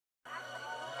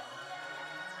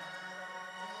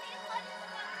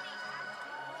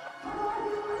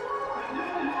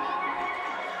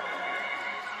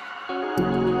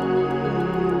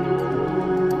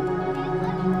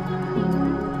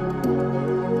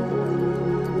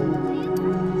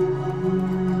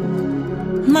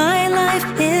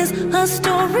a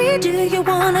story? Do you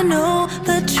wanna know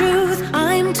the truth?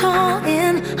 I'm tall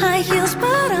in high heels,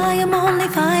 but I am only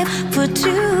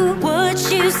 5'2". What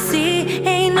you see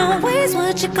ain't always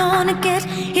what you're gonna get.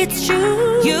 It's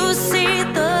true. You see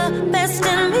the best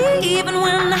in me, even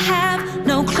when I have